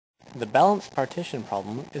The balanced partition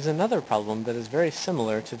problem is another problem that is very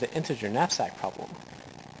similar to the integer knapsack problem.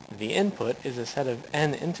 The input is a set of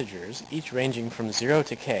n integers, each ranging from 0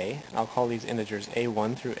 to k. I'll call these integers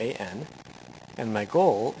a1 through an. And my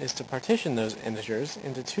goal is to partition those integers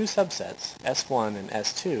into two subsets, s1 and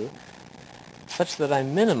s2, such that I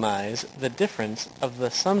minimize the difference of the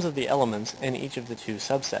sums of the elements in each of the two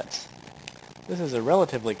subsets. This is a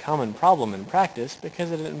relatively common problem in practice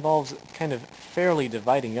because it involves kind of fairly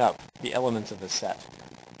dividing up the elements of a set.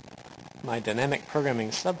 My dynamic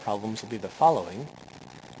programming subproblems will be the following.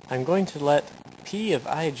 I'm going to let p of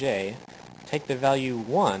ij take the value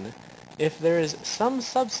 1 if there is some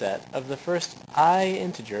subset of the first I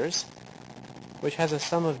integers which has a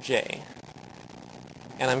sum of j,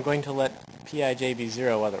 and I'm going to let pij be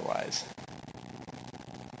 0 otherwise.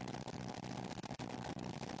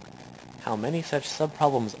 How many such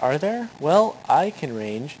subproblems are there? Well, I can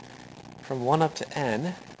range from 1 up to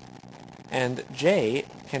n, and j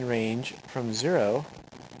can range from 0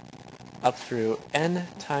 up through n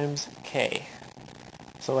times k.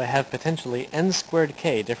 So I have potentially n squared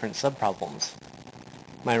k different subproblems.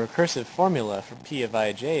 My recursive formula for p of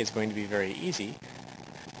ij is going to be very easy.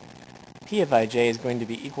 P of ij is going to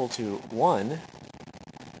be equal to 1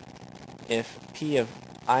 if p of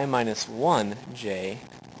I minus 1j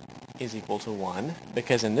is equal to 1,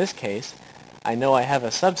 because in this case I know I have a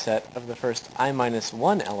subset of the first I minus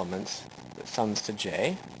 1 elements that sums to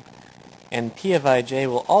j, and p of ij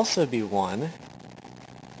will also be 1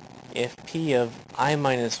 if p of I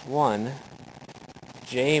minus 1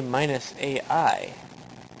 j minus ai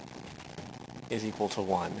is equal to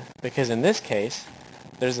 1, because in this case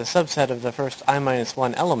there's a subset of the first I minus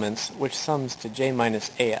 1 elements which sums to j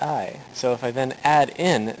minus ai. So if I then add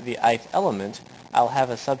in the ith element, I'll have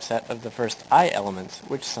a subset of the first I elements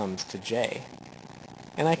which sums to j.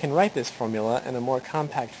 And I can write this formula in a more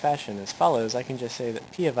compact fashion as follows. I can just say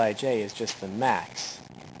that p of ij is just the max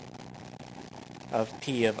of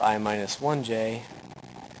p of I minus 1j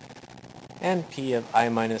and p of I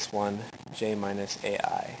minus 1 j minus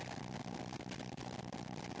ai.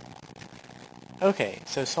 Okay,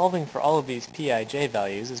 so solving for all of these pij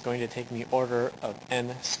values is going to take me order of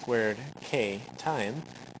n squared k time,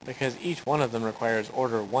 because each one of them requires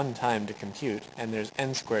order 1 time to compute, and there's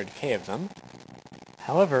n squared k of them.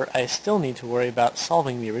 However, I still need to worry about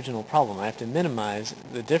solving the original problem. I have to minimize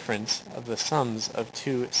the difference of the sums of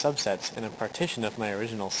two subsets in a partition of my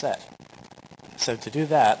original set. So to do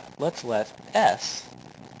that, let's let s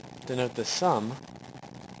denote the sum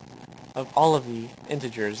of all of the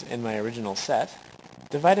integers in my original set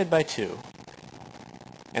divided by 2.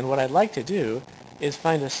 And what I'd like to do is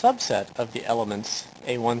find a subset of the elements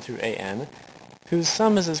a1 through an whose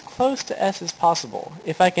sum is as close to s as possible.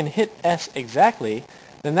 If I can hit s exactly,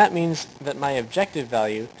 then that means that my objective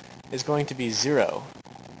value is going to be 0.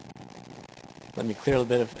 Let me clear a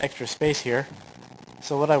bit of extra space here.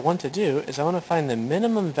 So what I want to do is I want to find the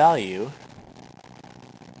minimum value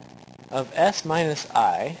of s minus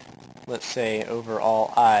I, let's say over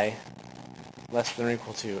all I less than or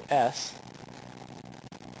equal to s,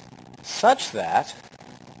 such that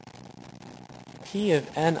p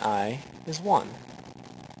of ni is 1.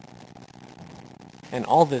 And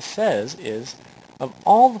all this says is, of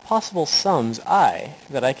all the possible sums I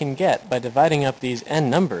that I can get by dividing up these n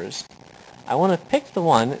numbers, I want to pick the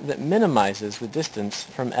one that minimizes the distance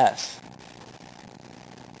from s.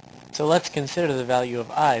 So let's consider the value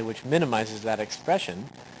of I which minimizes that expression,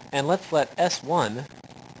 and let's let s1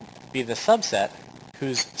 be the subset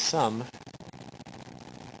whose sum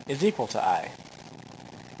is equal to I.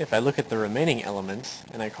 If I look at the remaining elements,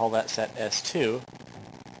 and I call that set s2,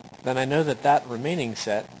 then I know that that remaining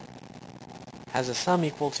set has a sum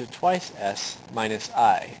equal to twice s minus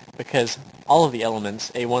I, because all of the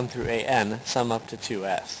elements, a1 through an, sum up to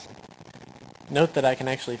 2s. Note that I can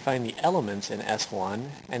actually find the elements in s1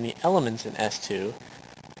 and the elements in s2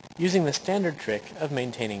 using the standard trick of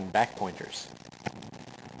maintaining backpointers.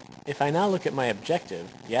 If I now look at my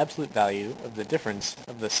objective, the absolute value of the difference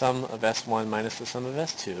of the sum of s1 minus the sum of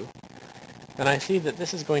s2, then I see that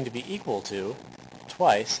this is going to be equal to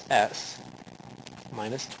twice s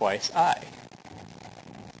minus twice I,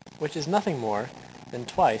 which is nothing more than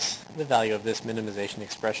twice the value of this minimization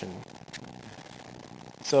expression.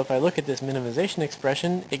 So if I look at this minimization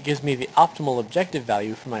expression, it gives me the optimal objective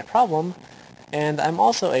value for my problem, and I'm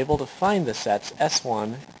also able to find the sets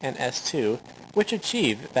s1 and s2 which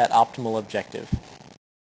achieve that optimal objective.